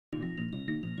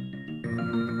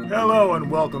Hello and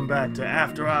welcome back to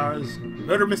After Hours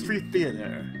Murder Mystery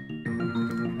Theater.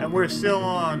 And we're still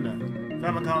on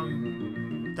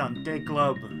Famicom Dante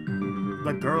Club,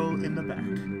 The Girl in the Back.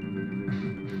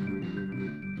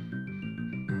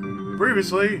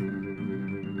 Previously,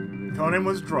 Conan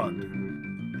was drugged.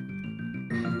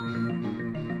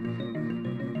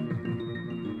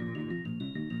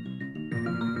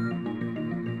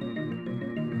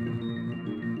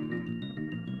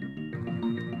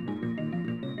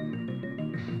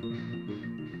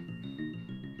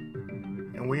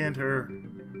 And we enter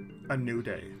a new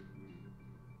day.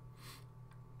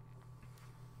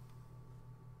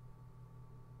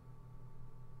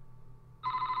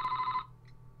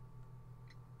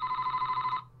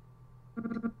 Where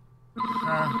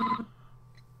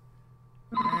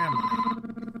am I?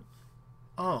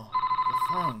 Oh, the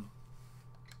phone.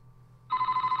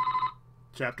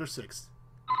 Chapter 6.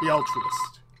 The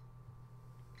Altruist.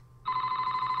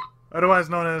 Otherwise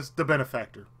known as the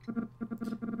Benefactor.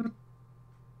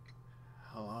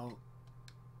 Hello?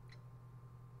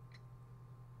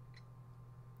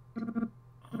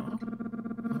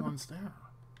 No one's there.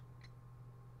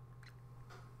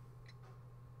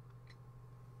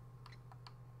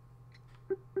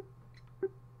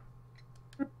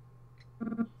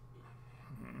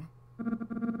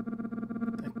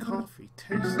 That coffee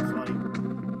tastes like...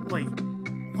 Wait,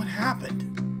 what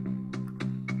happened?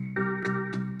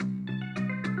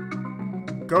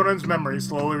 Conan's memory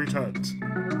slowly returns.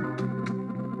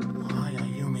 Why,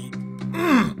 Ayumi?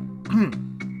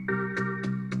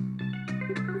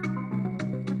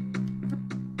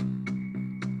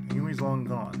 Ayumi's long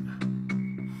gone.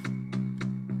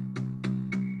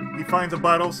 He finds a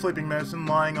bottle of sleeping medicine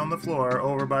lying on the floor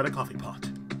over by the coffee pot.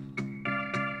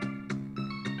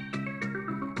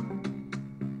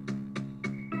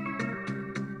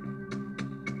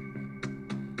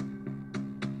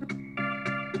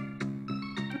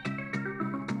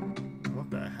 What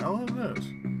the hell is this?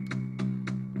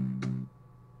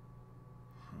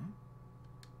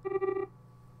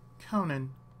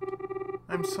 Conan,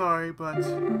 I'm sorry, but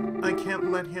I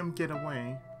can't let him get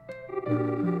away.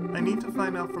 I need to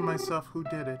find out for myself who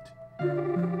did it.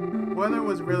 Whether it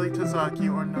was really Tazaki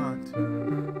or not.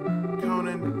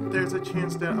 Conan, there's a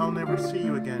chance that I'll never see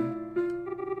you again.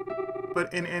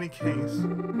 But in any case,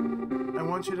 I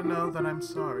want you to know that I'm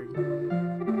sorry.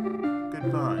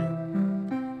 Goodbye.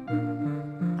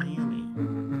 Ayumi.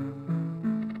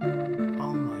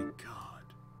 Oh my god.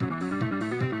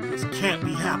 This can't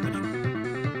be happening.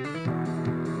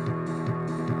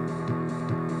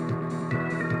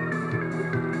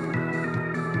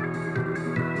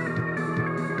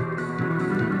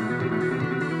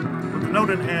 With the note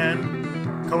in hand,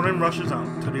 Conan rushes out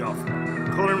of the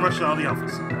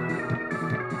office.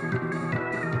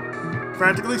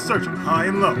 Frantically searching high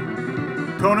and low,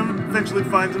 Conan eventually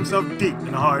finds himself deep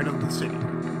in the heart of the city.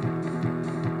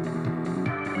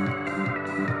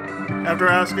 After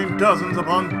asking dozens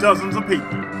upon dozens of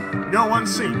people, no one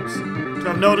seems to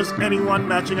have noticed anyone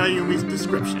matching Ayumi's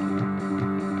description.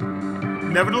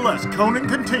 Nevertheless, Conan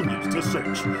continues to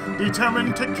search,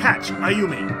 determined to catch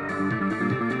Ayumi.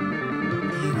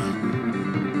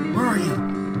 Ayumi, where are you?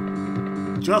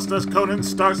 Just as Conan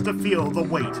starts to feel the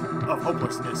weight of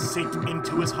hopelessness sink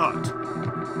into his heart,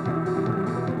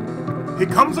 he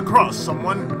comes across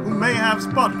someone who may have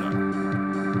spotted him.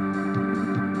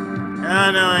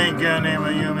 I know I ain't got a name,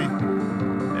 Ayumi.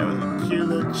 That was a cute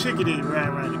little chickadee right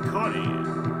around the corner here.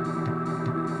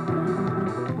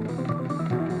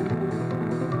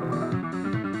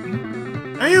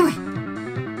 Ayumi!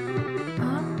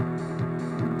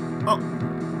 Huh?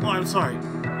 Oh, I'm sorry.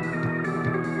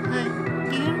 Hey,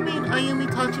 do you mean Ayumi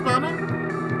Tachibana?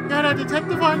 You're a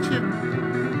detective, aren't you?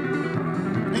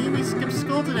 Ayumi skipped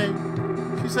school today.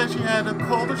 She said she had a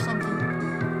cold or something.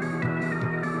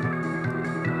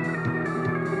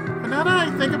 But now that I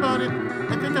think about it,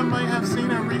 I think I might have seen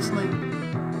her recently.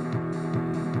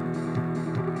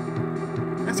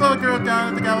 I saw a girl down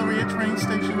at the Galleria train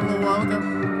station a little while ago.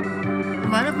 It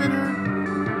might have been her.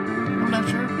 I'm not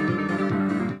sure.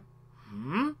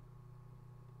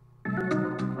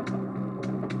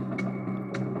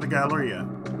 The Galleria.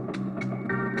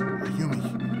 Ayumi,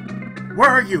 where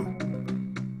are you?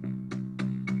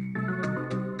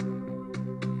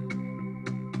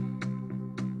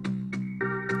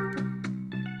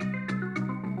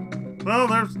 Well,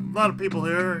 there's a lot of people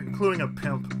here, including a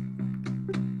pimp.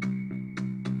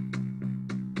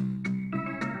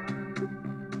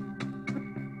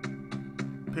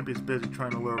 Pimp is busy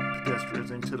trying to lure pedestrians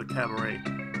into the cabaret.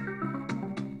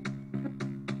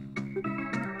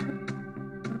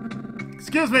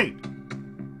 Excuse me!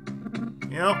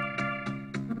 You know,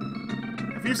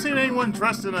 you seen anyone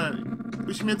dressed in a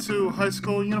Ushimitsu high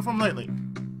school uniform lately?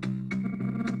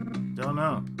 Don't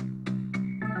know.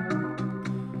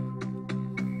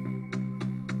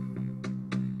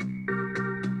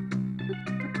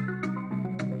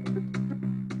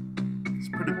 It's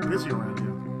pretty busy around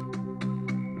here.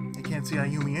 I can't see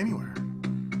Ayumi anywhere.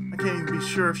 I can't even be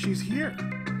sure if she's here.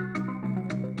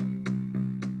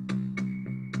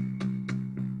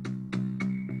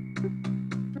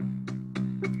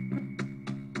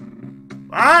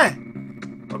 Why?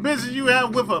 What business you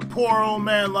have with a poor old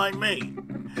man like me?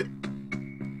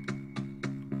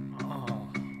 Oh.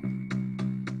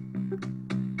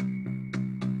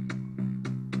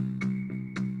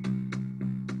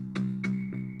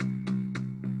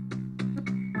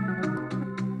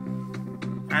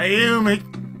 Ayumi.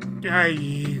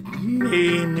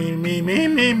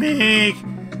 Me.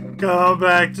 Come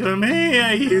back to me,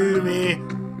 Ayumi.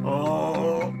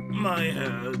 Oh, my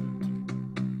head.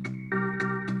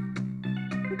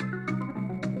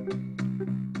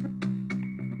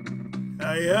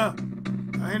 Yeah,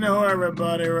 I know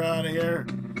everybody around here,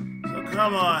 so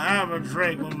come on, have a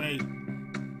drink with me.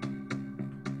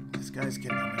 This guy's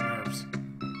getting on my nerves.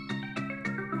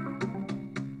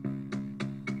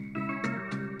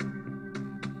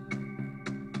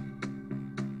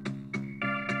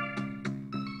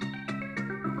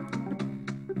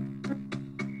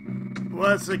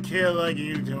 What's a kid like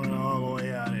you doing all the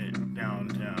way out of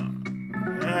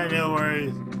downtown? Yeah, no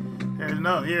worries. There's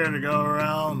enough here to go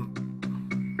around.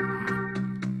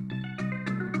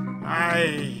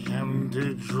 I am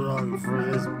too drunk for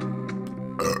this.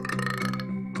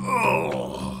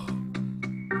 Oh,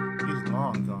 he's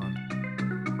long gone.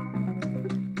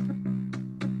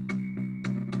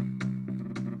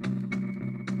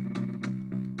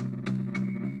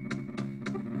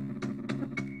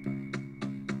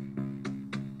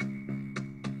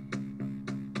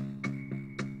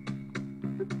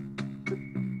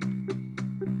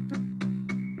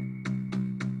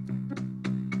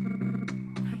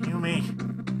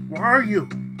 Where are you?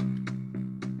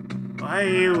 What are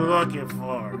you looking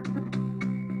for?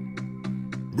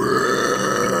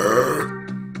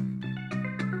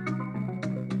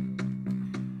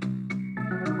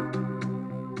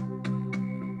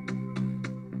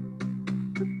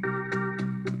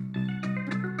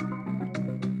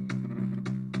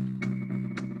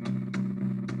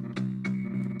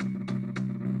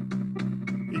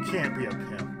 You can't be a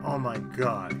pimp. Oh my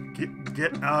god.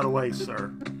 Get out of the way,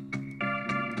 sir.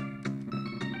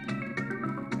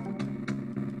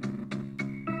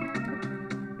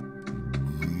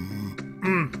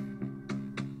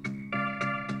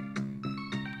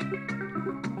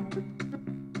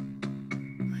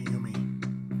 Ayumi,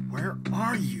 where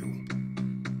are you?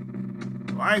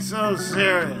 Why so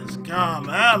serious? Come,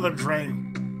 have a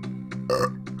drink.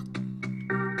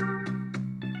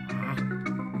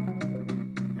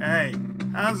 Hey,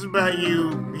 how's about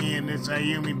you, me and this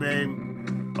Ayumi babe?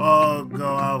 Oh, go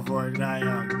out for a night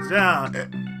on town.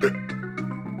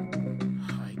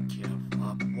 I give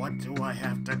up. What do I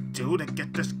have to do to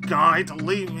get this guy to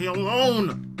leave me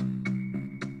alone?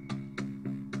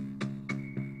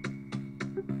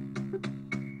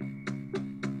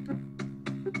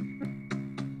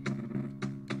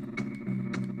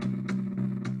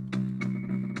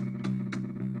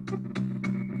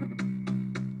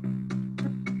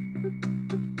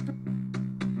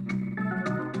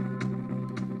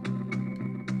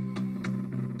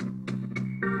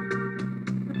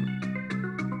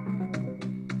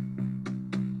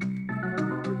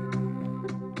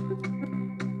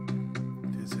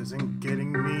 Isn't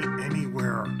getting me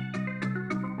anywhere.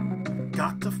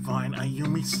 Got to find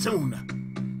Ayumi soon.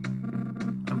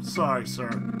 I'm sorry, sir.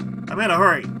 I'm in a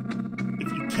hurry.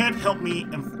 If you can't help me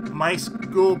and my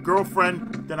school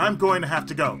girlfriend, then I'm going to have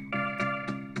to go.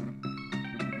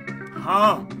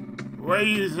 Huh? Where do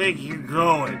you think you're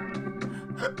going?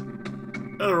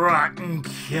 A rotten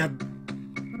kid.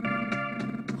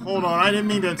 Hold on, I didn't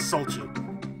mean to insult you.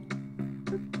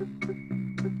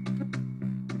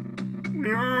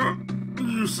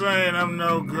 You saying I'm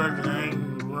no good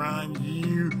hanging around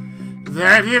you?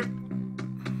 That it?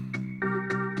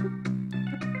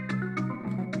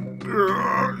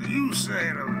 You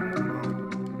saying I'm no.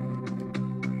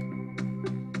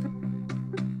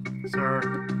 Sir,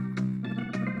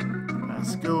 that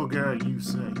schoolgirl you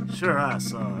say. Sure, I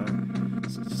saw her.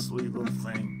 Such a sweet little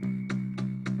thing.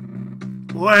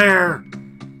 Where?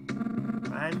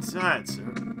 Right inside,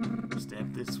 sir.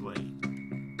 Step this way.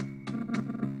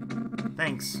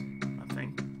 Thanks, I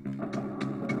think.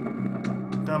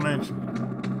 Don't mention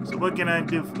it. So what can I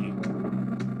do for you?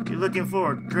 You're looking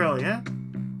for a girl, yeah?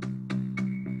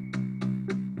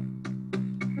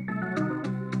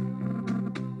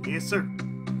 Yes, sir.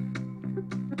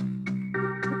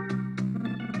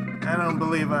 I don't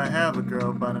believe I have a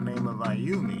girl by the name of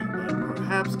Ayumi, but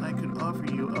perhaps I could offer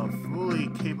you a fully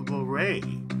capable Ray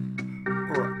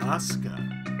or Asuka.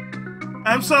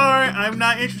 I'm sorry, I'm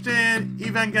not interested in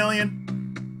Evangelion.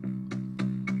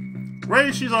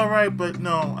 Ray, she's alright, but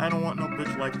no, I don't want no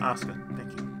bitch like Asuka.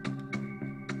 Thank you.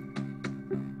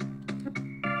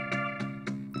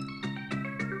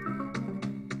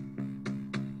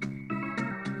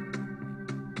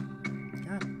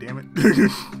 God damn it.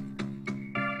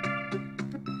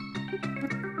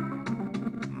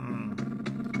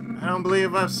 I don't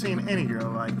believe I've seen any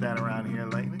girl like that around here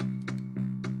lately.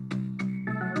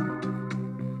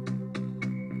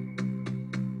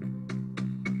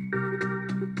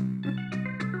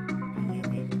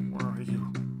 Ayumi, where are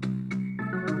you?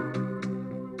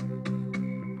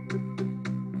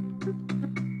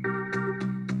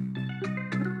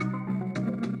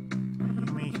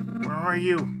 Ayumi, where are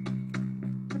you?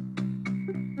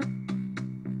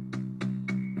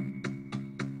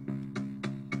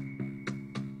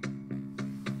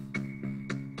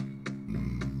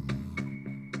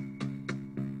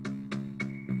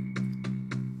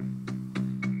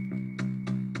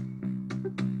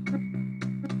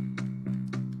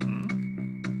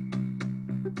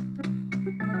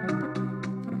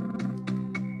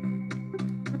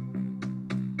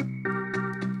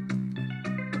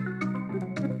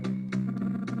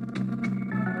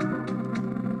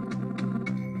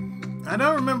 I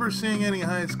don't remember seeing any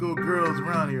high school girls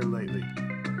around here lately.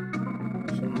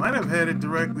 She might have headed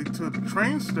directly to the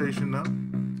train station, though.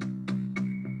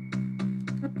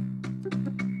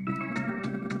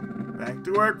 Back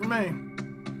to work for me.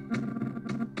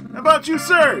 How about you,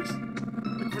 sirs?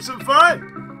 Looking for some fun?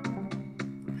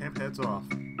 The pimp heads off.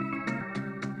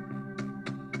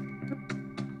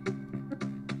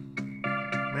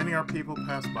 Many people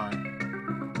pass by.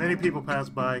 Many people pass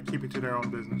by, keeping to their own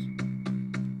business.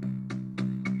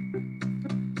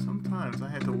 Sometimes I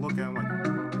had to look at him like,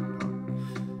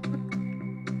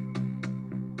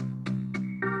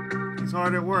 oh. He's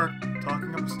hard at work,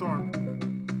 talking up a storm.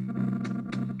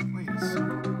 Wait a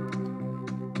second.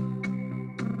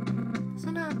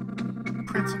 Isn't that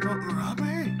Principal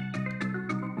Urabe?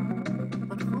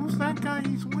 But who's that guy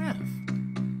he's with?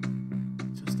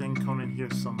 Just then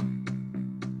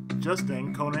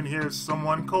Conan hears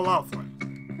someone call out for him.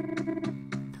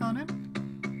 Conan?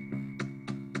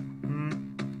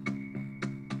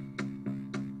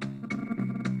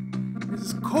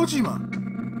 Mrs. Kojima!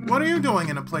 What are you doing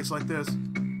in a place like this?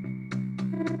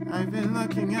 I've been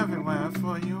looking everywhere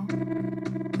for you.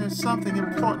 There's something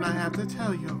important I have to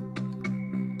tell you.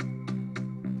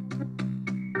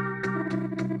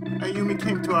 Ayumi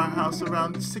came to our house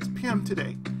around 6 p.m.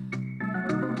 today.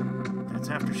 That's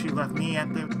after she left me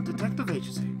at the detective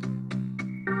agency.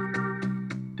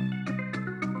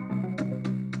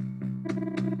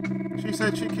 She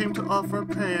said she came to offer a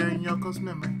prayer in Yoko's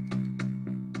memory.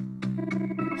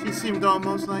 She seemed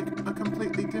almost like a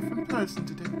completely different person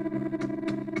today.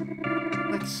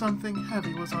 Like something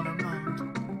heavy was on her mind.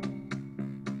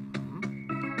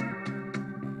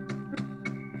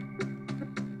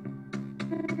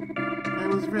 I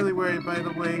was really worried by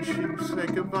the way she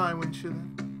said goodbye when she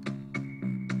left.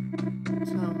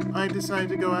 So I decided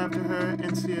to go after her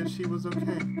and see if she was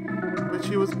okay. But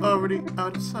she was already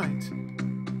out of sight.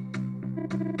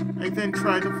 I then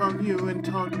tried to phone you and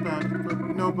talk about it, but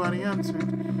nobody answered.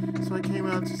 So I came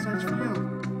out to search for you.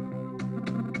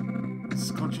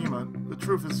 Mrs. Kojima, the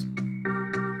truth is...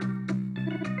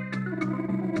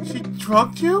 She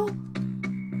drugged you?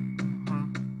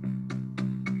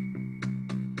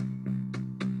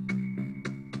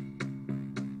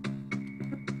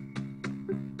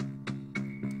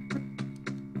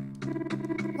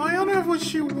 Why on earth would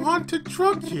she want to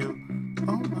drug you?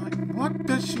 Oh my, what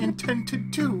does she intend to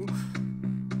do?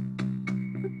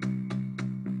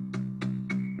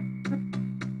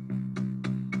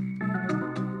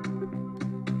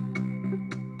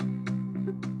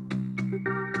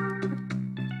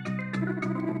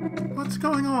 What's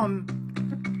going on?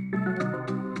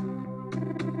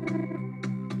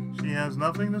 She has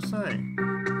nothing to say.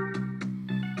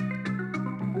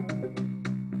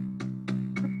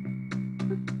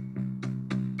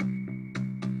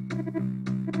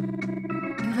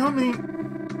 You don't mean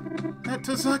that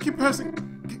Tazaki person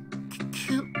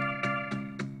killed...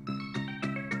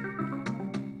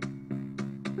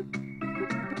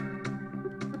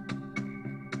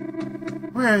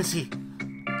 Where is he?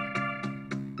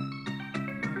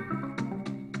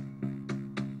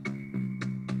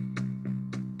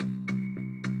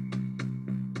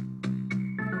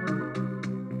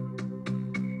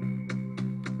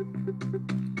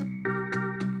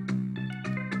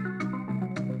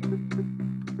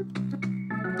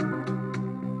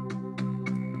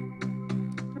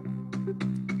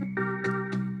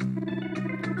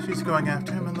 She's going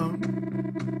after him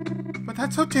alone. But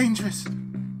that's so dangerous.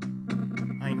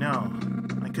 I know.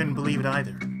 I couldn't believe it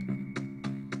either.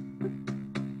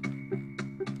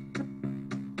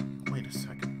 Wait a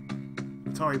second.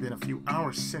 It's already been a few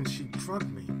hours since she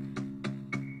drugged me.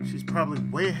 She's probably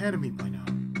way ahead of me by now.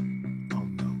 Oh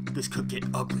no, this could get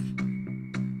ugly.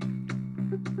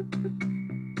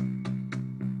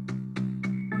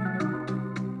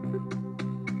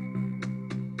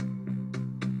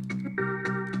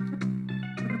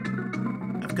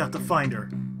 I've got to find her.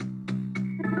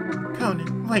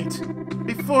 Conan, wait.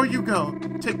 Before you go,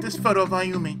 take this photo of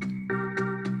Ayumi.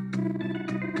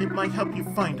 It might help you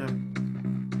find her.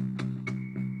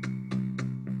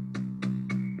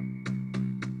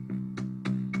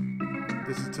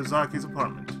 This is Tazaki's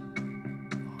apartment.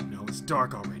 Oh no, it's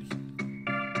dark already.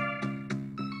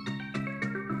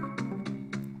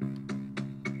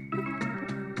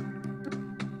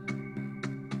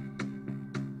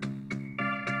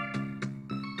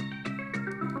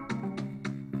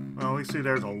 Well, we see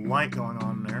there's a light going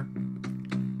on there.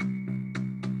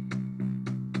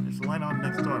 There's a light on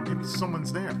next door. Maybe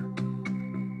someone's there.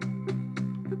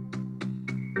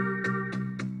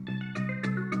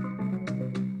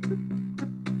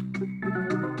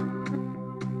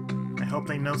 I hope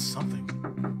they know something.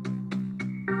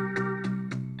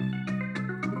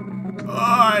 Oh,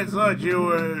 I thought you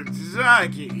were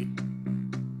Tazaki.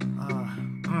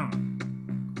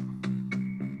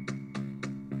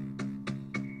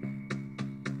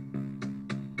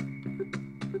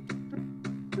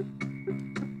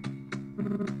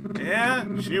 Yeah,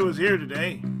 she was here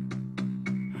today.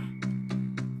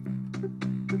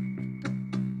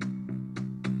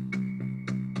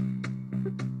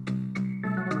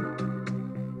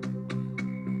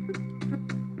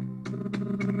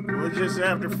 It was just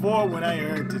after 4 when I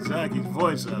heard Tazaki's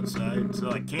voice outside,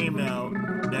 so I came out.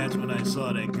 That's when I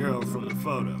saw that girl from the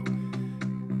photo.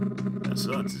 I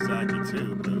saw Tazaki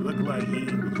too, but it looked like he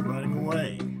was running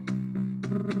away.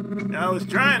 I was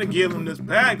trying to give him this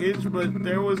package, but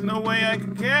there was no way I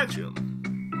could catch him.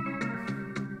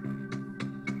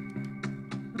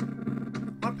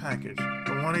 What package?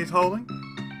 The one he's holding?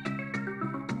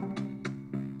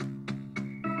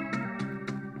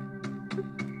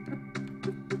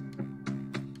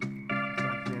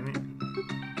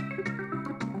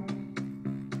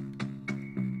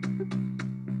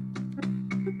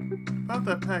 About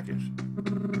that package.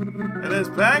 And this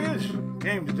package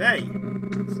came today.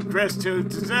 It's addressed to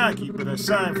Tazaki, but I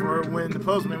signed for it when the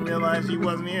postman realized he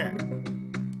wasn't here.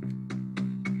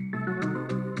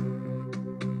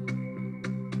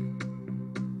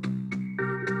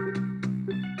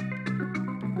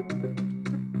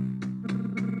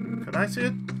 Could I see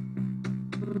it?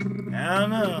 I don't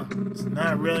know. It's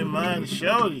not really mine to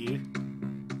show to you.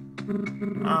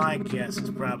 Oh, I guess it's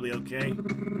probably okay.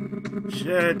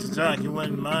 Sure, Tazaki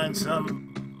wouldn't mind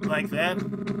something like that.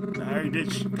 I heard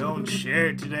that she'd go and share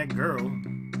it to that girl.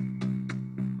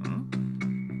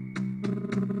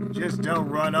 Just don't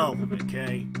run over me,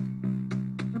 okay?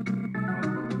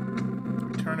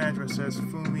 Return address says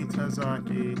Fumi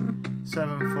Tazaki,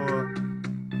 74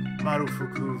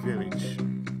 Marufuku Village.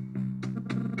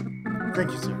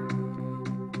 Thank you, sir.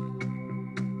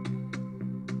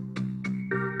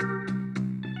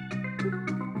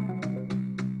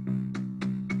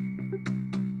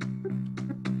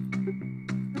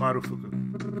 Marufuku.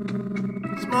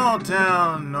 Small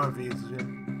town northeast.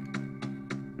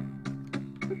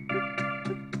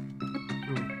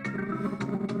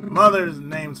 Mother's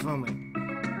name's Fumi.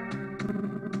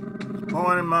 Was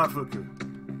born in Marufuku.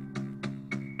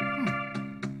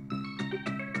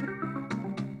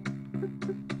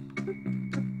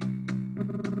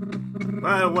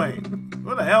 By the way,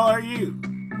 who the hell are you?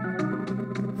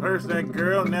 First that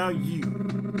girl, now you.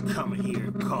 Coming here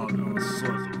and causing all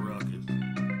sorts of ruckus.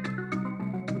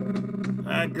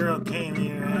 That girl came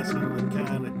here asking what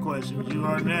kind of questions you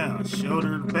are now. I showed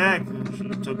her the back and she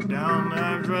took down the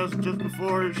address just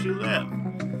before she left.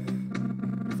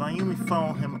 If Ayumi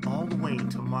followed him all the way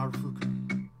to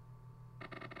Marufuku,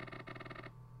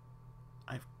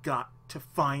 I've got to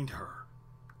find her.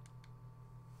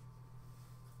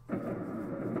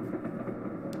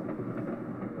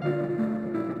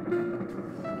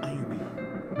 Ayumi,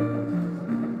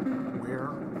 where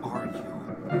are you?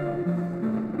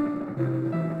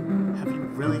 Have you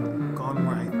really gone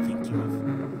where I think you have?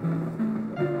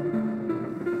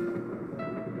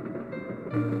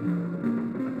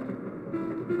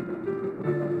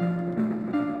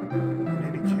 In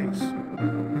any case,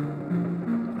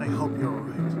 I hope you're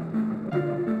alright.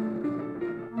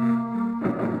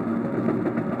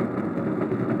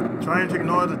 Trying to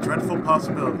ignore the dreadful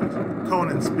possibilities.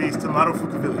 Conan speaks to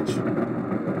Marufuku village.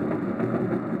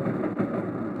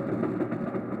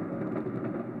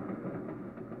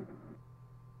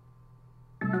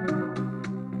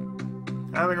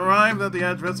 Having arrived at the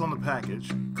address on the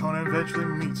package, Conan eventually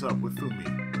meets up with Fumi,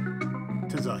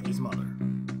 Tazaki's mother.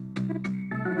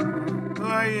 Who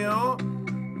are you?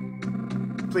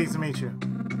 Pleased to meet you.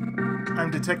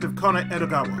 I'm Detective Conan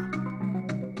Edogawa.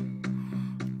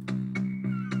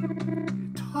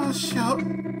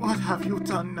 Tosho, what have you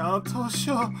done now,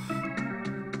 Tosho?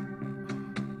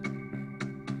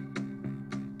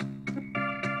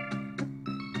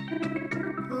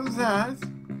 Who's that?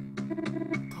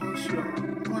 Tosho,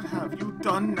 what have you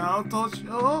done now,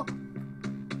 Tosho?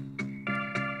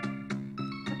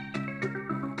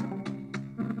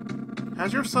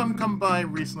 Has your son come by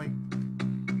recently?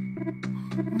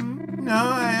 No,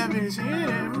 I haven't seen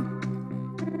him.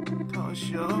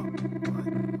 Tosho,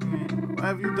 what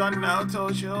have you done now,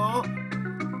 Tosho?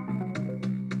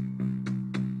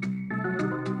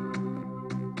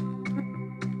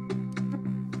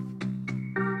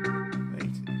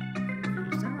 Wait,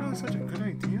 is that really such a good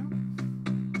idea?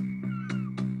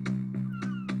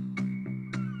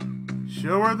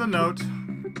 Show her the note.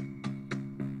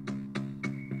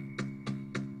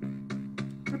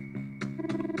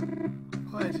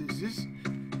 What is this?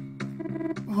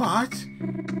 What?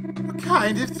 What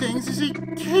kind of things is he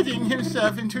getting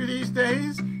himself into these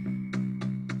days?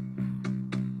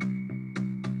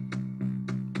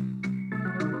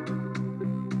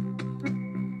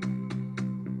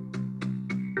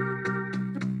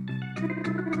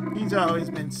 He's always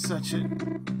been such a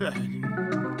burden.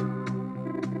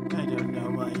 I don't know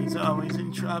why he's always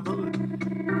in trouble.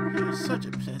 He was such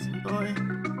a pleasant boy.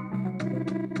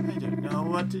 I don't know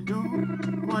what to do.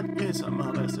 What is a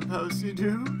mother supposed to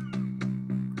do?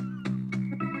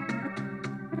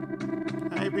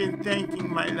 I've been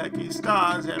thanking my lucky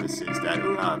stars ever since that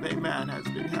Urabe man has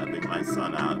been helping my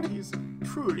son out. He's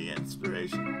truly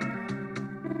inspiration.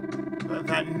 But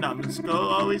that numbskull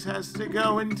always has to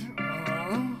go and...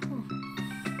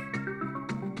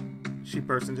 She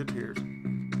burst into tears.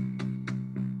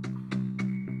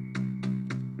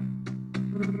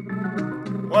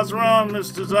 What's wrong,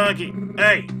 Miss Tazaki?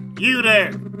 Hey, you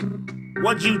there!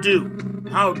 What'd you do?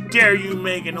 How dare you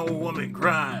make an old woman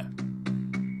cry?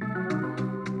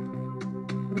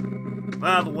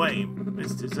 By the way,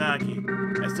 Miss Tazaki,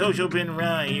 has Tosho been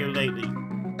around here lately?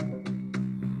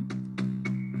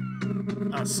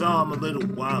 I saw him a little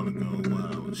while ago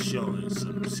while I was showing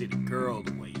some city girl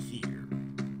the way here.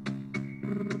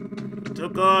 He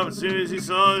took off as soon as he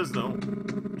saw us, though.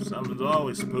 Something's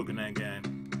always spooking that guy.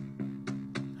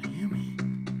 Ayumi.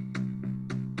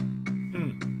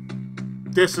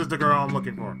 This is the girl I'm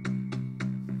looking for.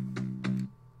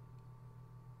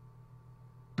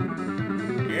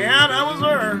 Yeah, that was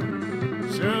her.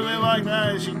 Soon as they liked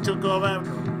that, she took off after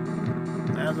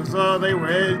them. As I saw, they were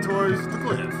headed towards the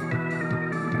cliff.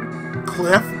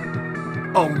 Cliff?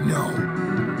 Oh no.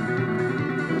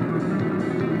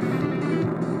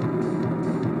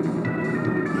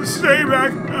 Stay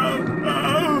back!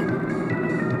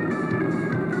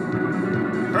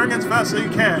 Hurrying as fast as he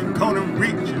can, Conan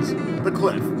reaches the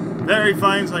cliff. There he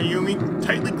finds Ayumi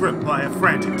tightly gripped by a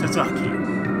frantic Tazaki.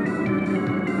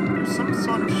 There's some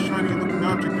sort of shiny looking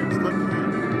object in his left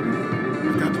hand.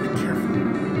 I've got to be careful.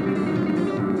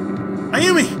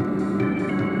 Ayumi!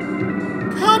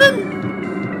 Conan!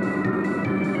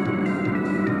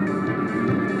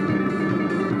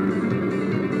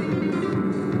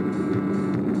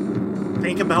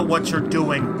 Think about what you're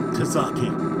doing, Tazaki.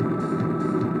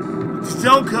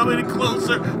 Don't come any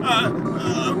closer.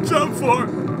 I'm done for.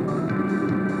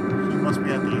 He must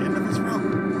be at the end of his rope.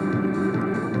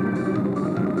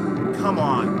 Come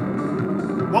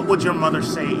on. What would your mother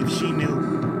say if she knew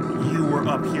you were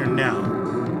up here now?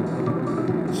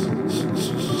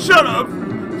 Shut up!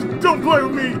 Don't play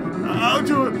with me! I'll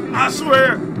do it! I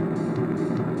swear!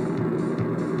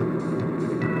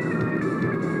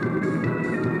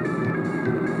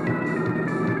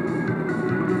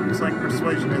 Looks like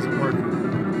persuasion isn't working.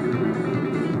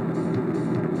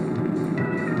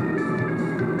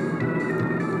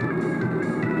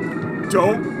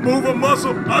 Don't move a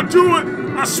muscle! I'll do it!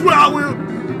 I swear I will!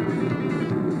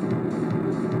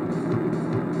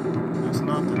 That's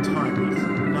not the time. He's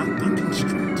not thinking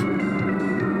straight.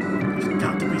 There's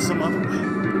got to be some other way.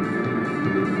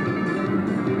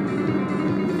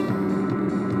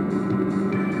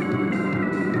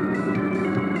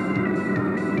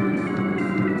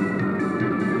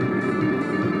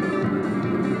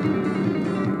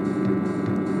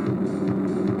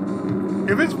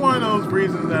 If it's one of those reasons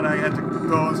reason that I had to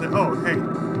go and say, oh, hey,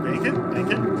 make it,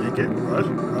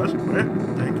 rush, quit,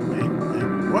 make,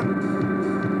 what?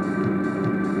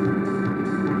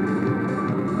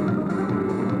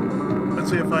 Let's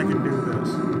see if I can do this.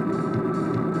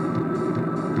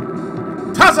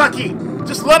 Tazaki!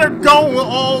 Just let her go and we'll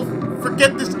all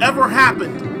forget this ever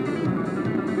happened.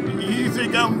 You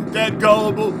think I'm that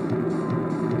gullible?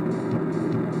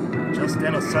 Just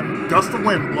then a sudden gust of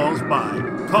wind blows by,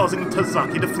 causing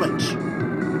Tazaki to flinch.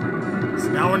 It's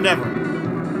now or never.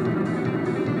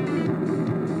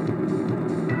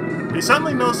 He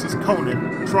suddenly notices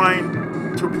Conan trying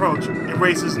to approach and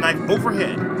raise his knife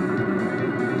overhead.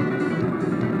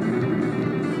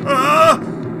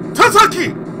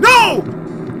 Tazaki! No!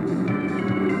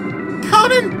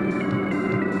 Conan!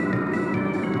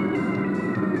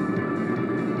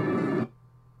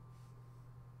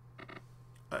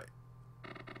 I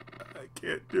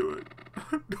can't do it.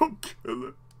 Don't kill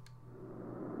her.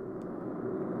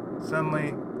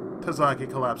 Suddenly, Tazaki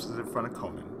collapses in front of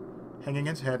Conan, hanging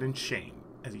his head in shame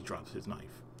as he drops his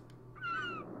knife.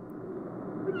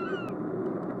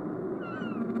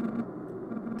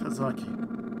 Tazaki,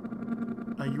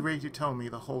 are you ready to tell me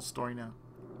the whole story now?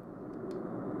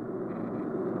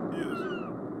 Yes.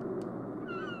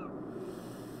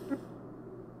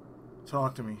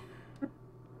 Talk to me. It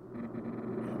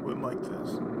went like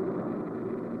this.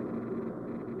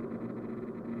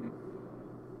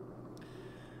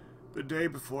 The day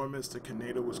before Mr.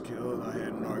 Kaneda was killed, I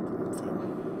had an argument with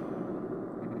him.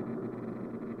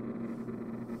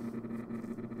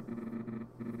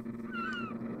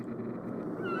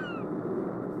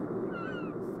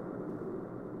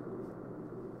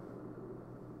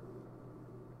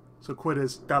 So Quid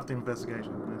stopped the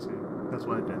investigation. I see. That's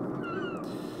what I did.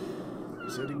 He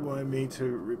said he wanted me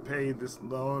to repay this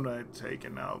loan I had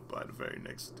taken out by the very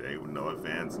next day with no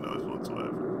advance notice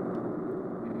whatsoever.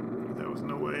 There was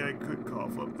no way I could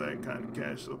cough up that kind of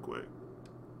cash so quick.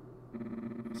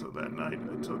 So that night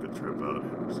I took a trip out of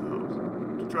his house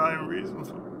to try and reason with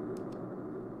him.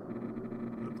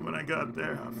 But when I got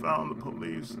there, I found the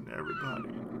police and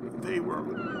everybody. They were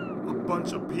a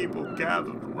bunch of people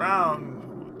gathered around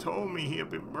who told me he had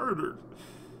been murdered.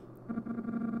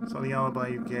 So the alibi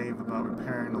you gave about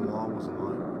repairing the wall was a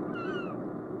lie.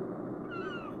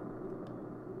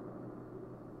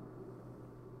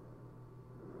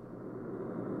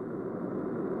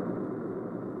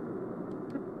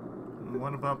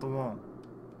 What about the wall?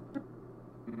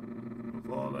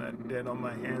 With all that dead on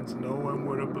my hands, no one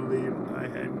would have believed I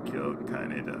hadn't killed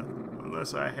Kaneda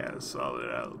unless I had a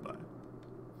solid alibi.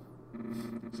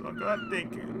 So I got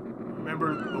thinking.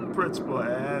 Remember, the principal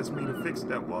had asked me to fix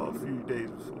that wall a few days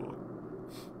before.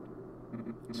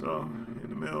 So, in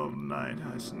the middle of the night,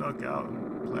 I snuck out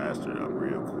and plastered it up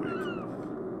real quick.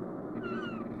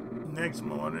 Next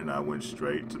morning, I went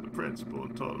straight to the principal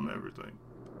and told him everything.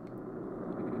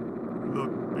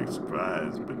 Looked a big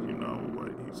surprised, but you know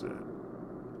what he said.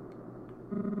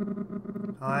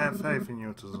 I have faith in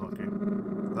you, Tazaki.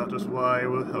 That is why I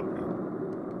will help you.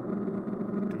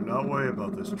 Do not worry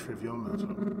about this trivial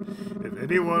matter. If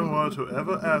anyone were to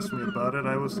ever ask me about it,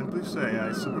 I will simply say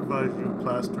I supervised you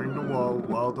plastering the wall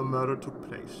while the murder took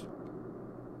place.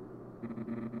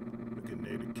 The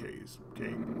Kaneda case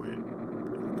came to win.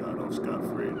 I got off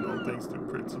scot-free, no thanks to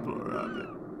Principal Arabe,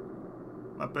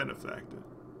 my benefactor.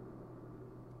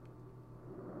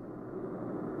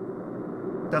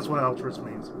 That's what altruist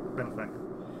means, benefactor.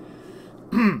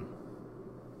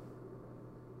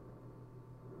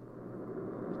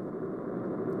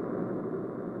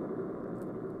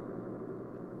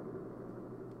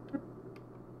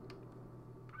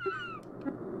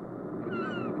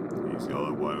 He's the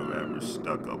only one who ever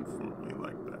stuck up for me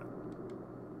like that.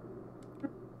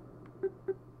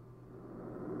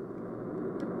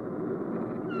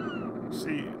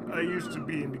 See, I used to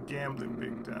be into gambling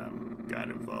big time. Got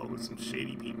involved with some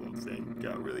shady people and things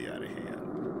got really out of hand.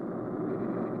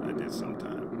 I did some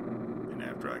time. And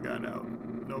after I got out,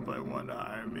 nobody wanted to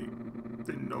hire me.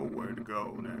 Didn't know where to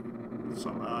go. And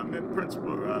somehow I met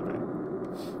Principal Arabe.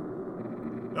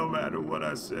 No matter what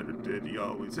I said or did, he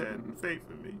always had faith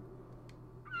in me.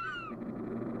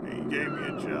 And he gave me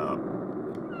a job.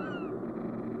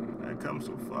 I'd come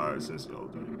so far since the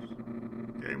old days.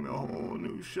 Gave me a whole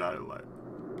new shot at life.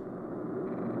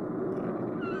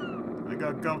 I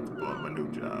got comfortable at my new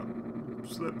job.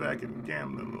 Slipped back into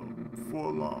gambling a little.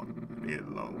 Before long, I needed a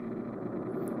loan.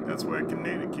 That's where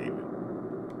Kaneda came in.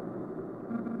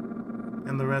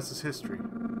 And the rest is history.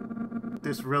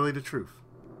 This really the truth.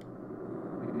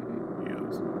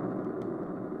 Yes.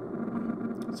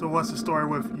 So what's the story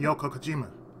with Yoko Kojima?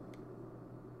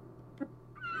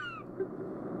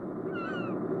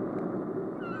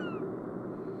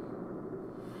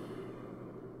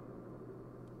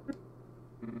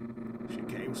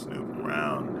 came snooping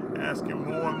around, asking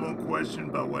more and more questions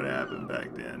about what happened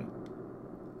back then.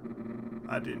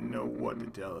 I didn't know what to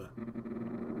tell her.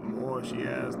 The more she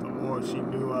asked, the more she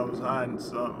knew I was hiding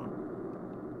something.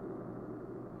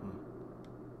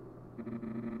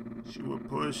 She would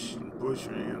push and push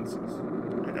her answers.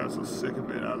 I got so sick of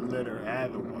it, I let her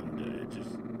have it one day. I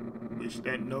just wish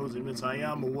that nosy Miss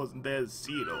Ayumi wasn't there to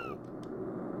see it all.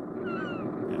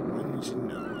 And wouldn't you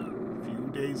know it, a few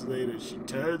days later, she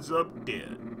turns up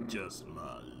dead. Just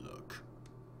my luck.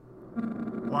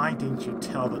 Why didn't you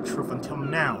tell the truth until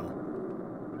now?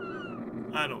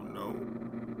 I don't know.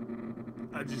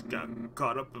 I just got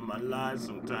caught up in my lies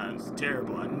sometimes. It's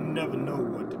terrible. I never know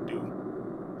what to do.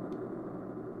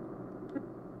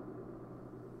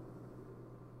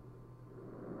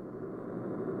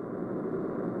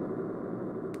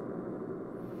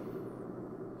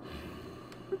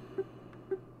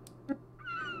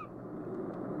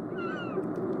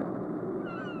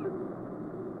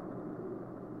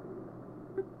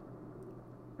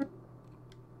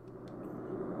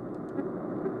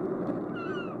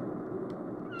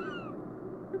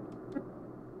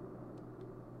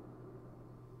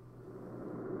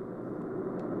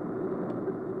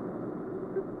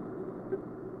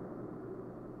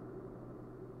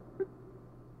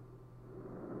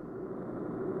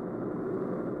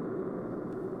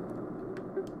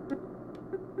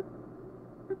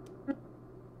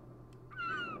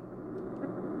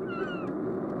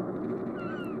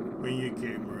 When you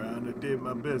came around, I did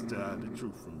my best to hide the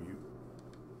truth from you.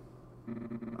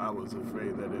 I was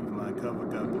afraid that if my cover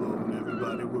got blown,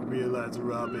 everybody would realize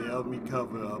Robbie helped me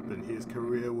cover up and his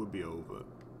career would be over.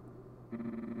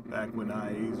 Back when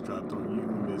I eavesdropped on you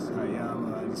and Miss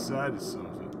Ayumi, I decided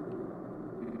something.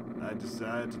 I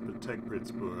decided to protect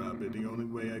Principal Robbie the only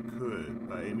way I could,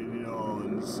 by ending it all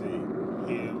in the sea,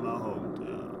 here in my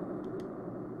hometown.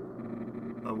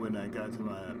 But when I got to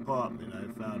my apartment, I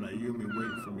found Ayumi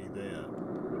waiting for me there.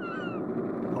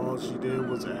 All she did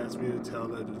was ask me to tell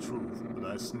her the truth, but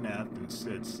I snapped and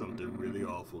said something really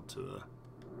awful to her.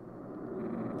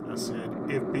 I said,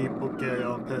 if people carry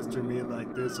on pestering me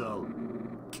like this, I'll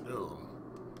kill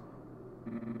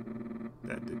them.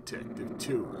 That detective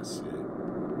too, I said.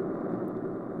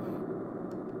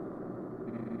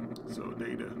 So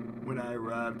later, when I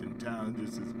arrived in town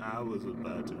just as I was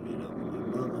about to meet up with my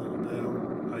mother, there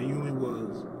Ayumi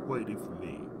was waiting for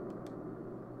me.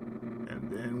 And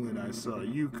then when I saw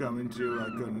you coming too, I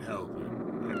couldn't help it.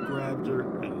 I grabbed her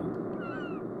and...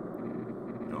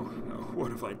 Oh no,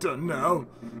 what have I done now?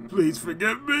 Please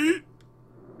forgive me!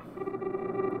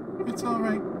 It's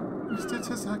alright, Mr.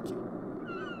 Tazaki.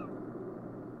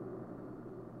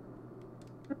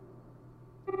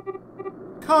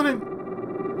 Conan!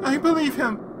 I believe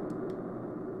him!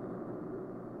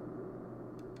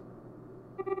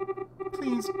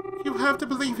 Please, you have to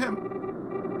believe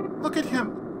him! Look at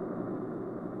him!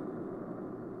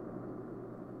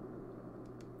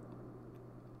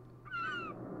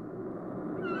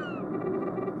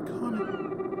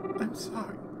 Conan, I'm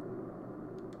sorry.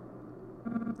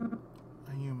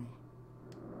 Ayumi.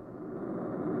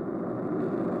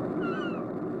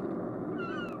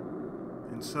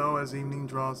 And so, as evening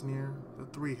draws near, the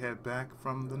three head back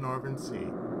from the Northern Sea,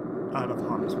 out of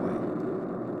harm's way.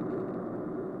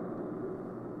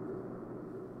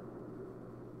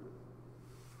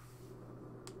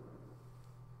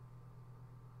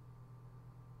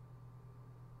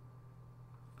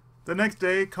 The next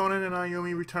day, Conan and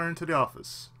Ayumi return to the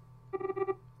office.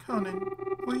 Conan,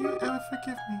 will you ever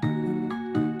forgive me?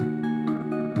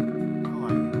 Oh,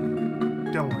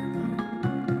 Ayumi, don't worry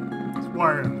about it. It's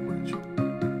wire on the bridge.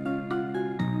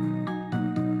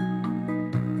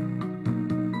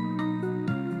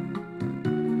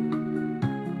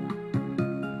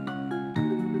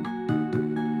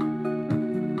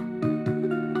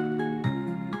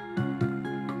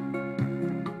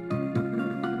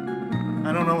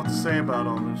 I don't know what to say about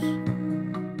all this.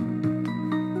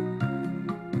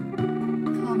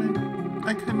 Conan,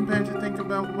 I couldn't bear to think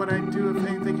about what I'd do if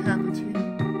anything happened to you.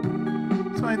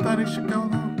 So I thought I should go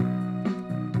alone.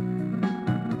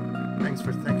 Thanks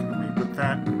for thinking of me, but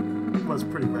that was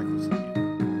pretty reckless of you.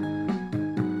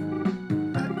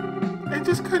 I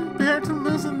just couldn't bear to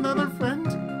lose another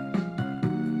friend.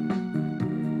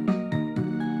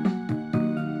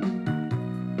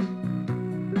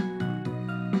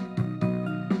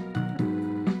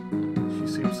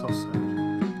 So sad.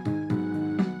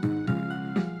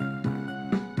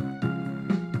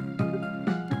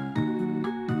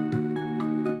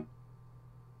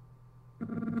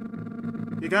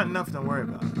 You got nothing to worry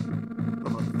about.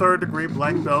 With a 3rd-degree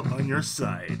black belt on your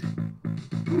side.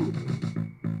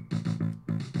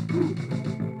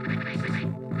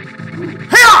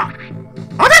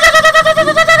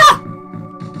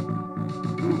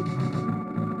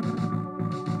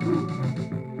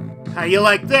 How you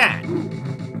like that?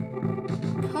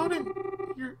 Conan,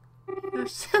 your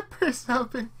zipper's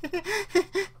open.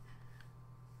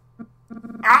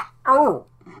 Oh!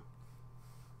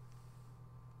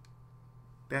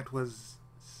 That was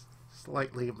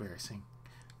slightly embarrassing.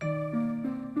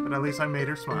 But at least I made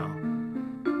her smile.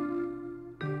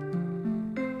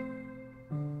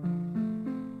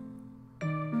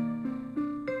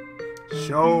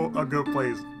 Show a good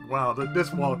place. Wow, this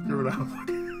walkthrough now.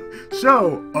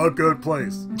 Show a good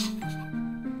place.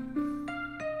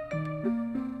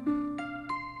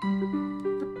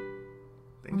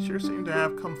 Things sure seem to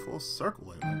have come full circle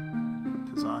lately.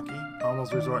 Tazaki,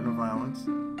 almost resorting to violence,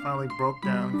 finally broke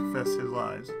down and confessed his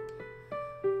lies.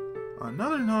 On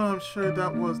another note, I'm sure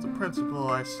that was the principal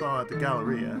I saw at the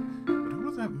Galleria, but who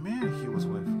was that man he was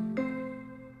with?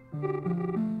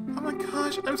 Oh my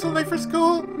gosh, I'm so late for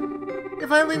school!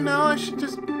 If I leave now, I should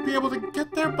just be able to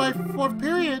get there by 4th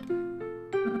period.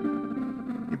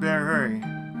 You better hurry.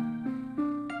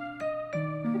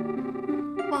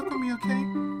 Walk with me, okay?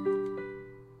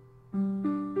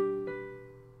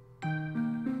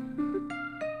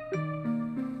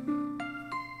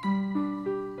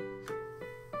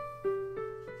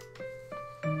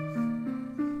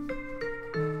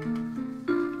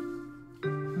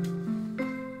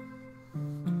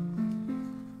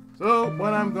 So,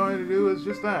 what I'm going to do is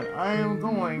just that. I am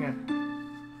going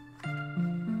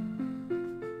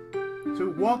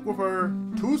to walk with her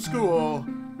to school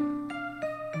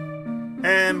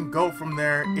and go from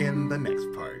there in the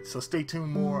next part. So stay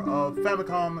tuned, more of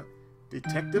Famicom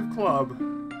Detective Club,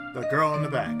 The Girl in the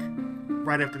Back.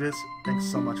 Right after this, thanks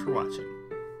so much for watching.